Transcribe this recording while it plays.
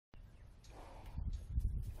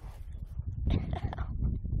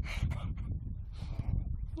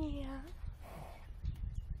Yeah.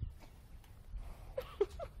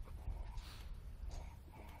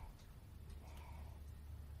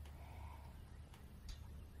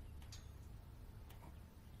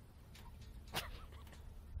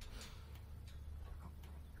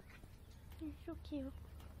 You're so cute.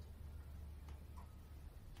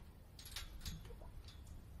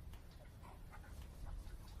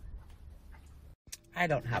 I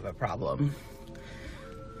don't have a problem.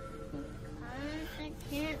 I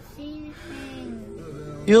can't see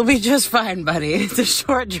anything. You'll be just fine, buddy. It's a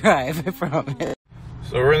short drive, I promise.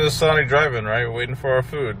 So we're in the Sonic drive-in, right? We're waiting for our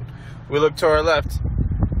food. We look to our left.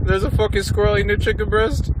 There's a fucking squirrel eating a chicken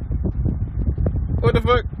breast. What the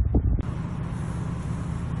fuck?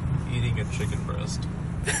 Eating a chicken breast.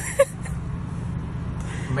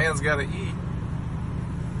 Man's gotta eat.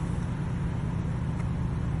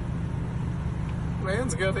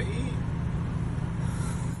 Man's gotta eat.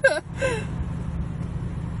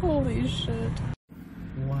 Holy shit.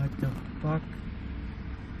 What the fuck?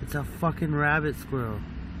 It's a fucking rabbit squirrel.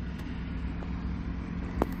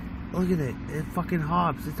 Look at it. It fucking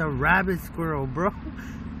hops. It's a rabbit squirrel, bro.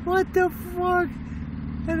 What the fuck?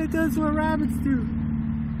 And it does what rabbits do.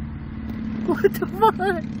 What the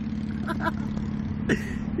fuck?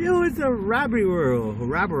 Yo, it's a rabberel.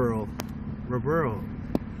 Rabberel. Rabberel.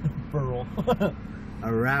 Burl. A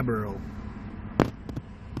rabberel.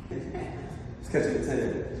 Just catch it at 10.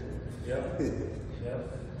 Yep. Yep.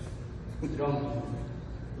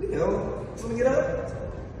 Leo, want to get up?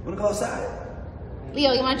 Want to go outside?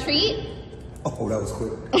 Leo, you want a treat? Oh, that was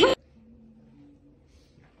quick.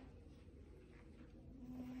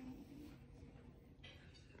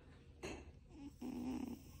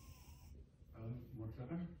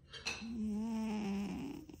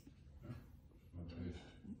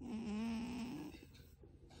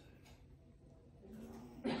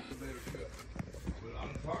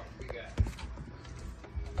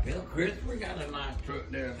 Well, Chris, we got a nice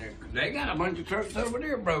truck down there. They got a bunch of trucks over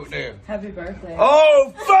there broke down. Happy birthday.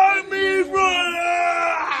 Oh, find me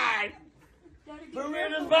right!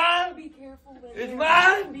 Loretta's mine? Be careful with It's him.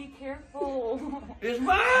 mine? Be careful. It's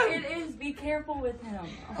mine? It is. Be careful with him.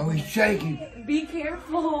 Oh, he's shaking. Be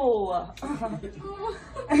careful.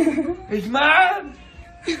 It's mine?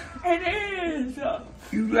 It is.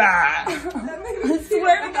 You lie. I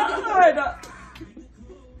swear to God.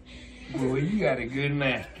 Boy, you got a good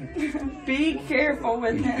master. Be careful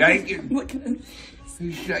with He's him. shaking. Look at him.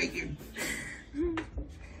 He's shaking.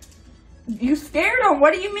 You scared him.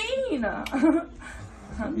 What do you mean?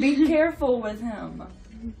 Be careful with him.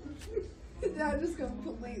 I just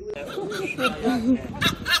completely.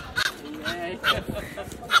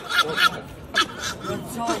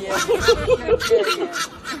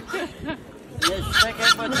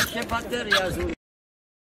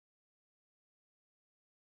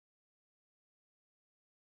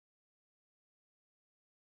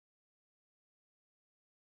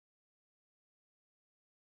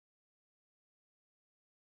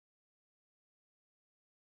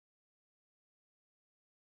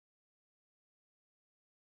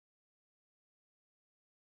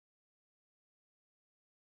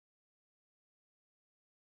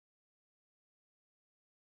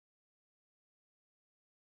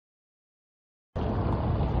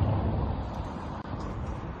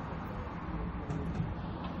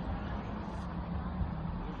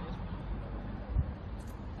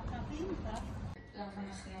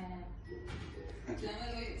 למה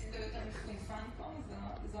לא יצאת יותר מחליפן פה?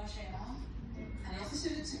 זו השאלה. אני לא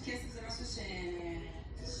חושבת שכסף זה משהו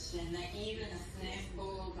שנעים לנסף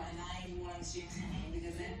בו בעיניים מול אנשים אחרים.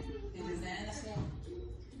 בגלל זה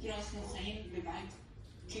אנחנו חיים בבית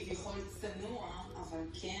כביכול צנוע, אבל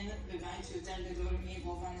כן בבית שיותר גדול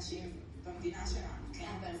מרוב האנשים במדינה שלנו.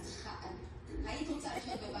 כן, אבל היית רוצה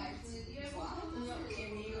לחיות בבית מפואר? לא, כי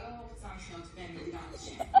אני לא רוצה לחיות במדינה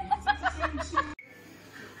אנשים. אני רוצה לחיות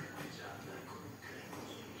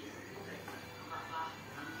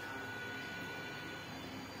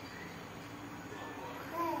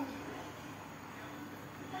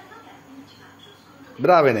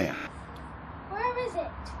Bravene. Where is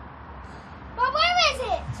it? But where is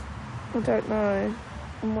it? I don't know.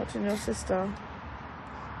 I'm watching your sister. Mom,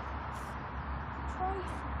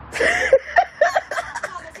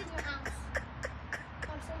 it's in your house.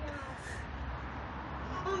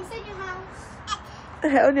 Mom, it's in your house.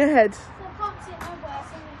 Hit on your head. No, Mom, it's nowhere.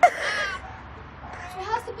 It's in your house. It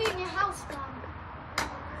has to be in your house, Mom.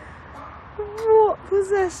 What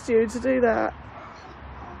possessed you to do that?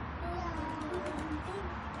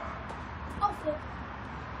 Oh, flip.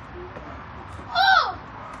 Oh!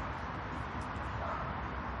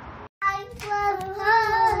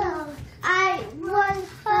 I want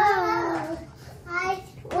her.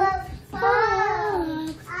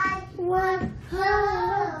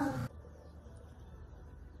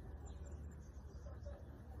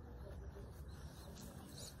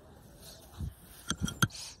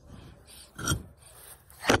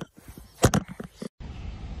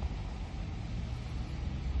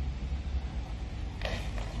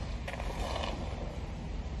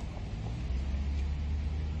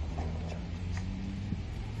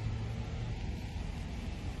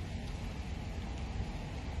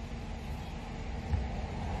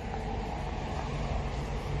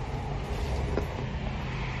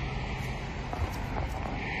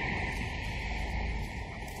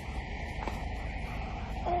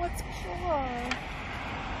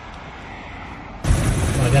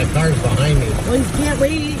 Well, you can't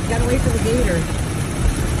wait. You gotta wait for the gator.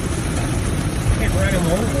 Can't run him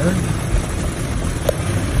over.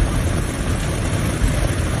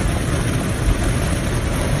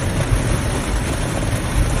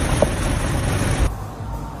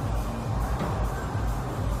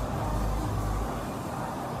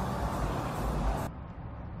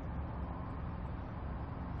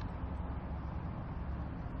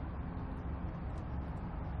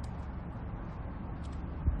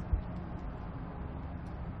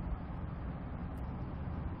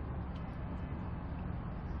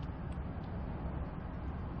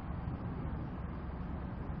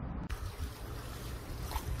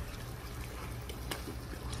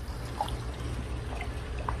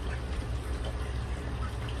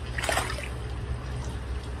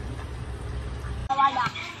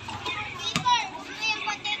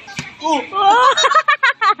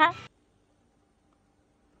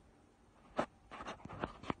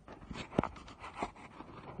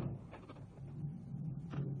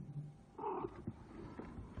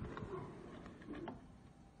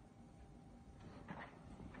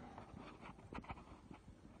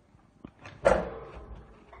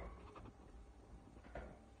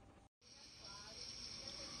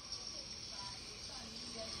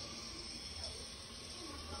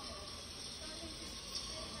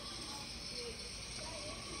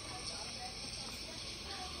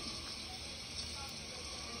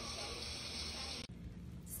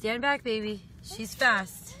 Stand back, baby. She's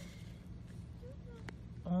fast.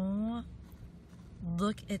 Oh,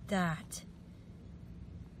 look at that.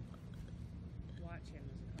 Watch him.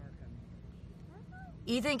 There's a car coming.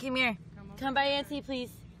 Ethan, come here. Come by Auntie, please.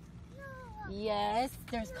 Yes,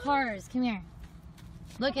 there's cars. Come here.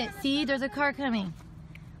 Look at, see, there's a car coming.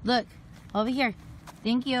 Look, over here.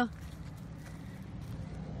 Thank you.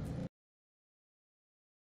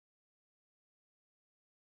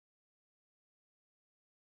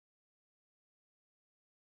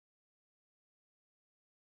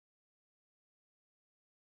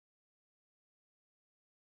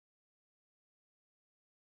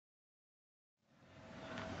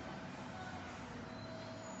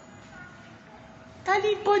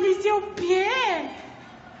 Talipon o seu pé.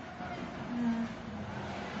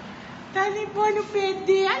 Talipon o pé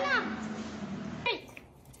dela.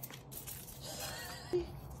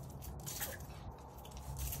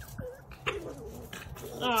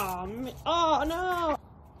 Oh no.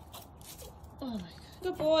 Oh my God.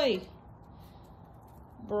 Good boy.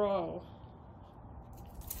 Bro.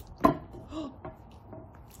 Oh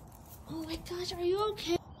my gosh, are you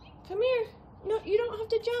okay? Come here. No, you don't have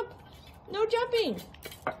to jump. No jumping.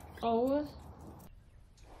 Oh.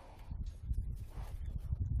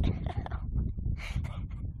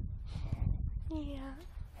 Yeah.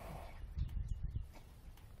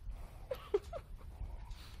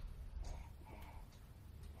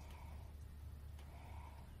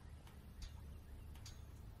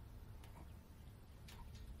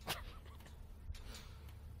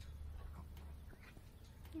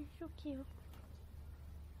 You're so cute.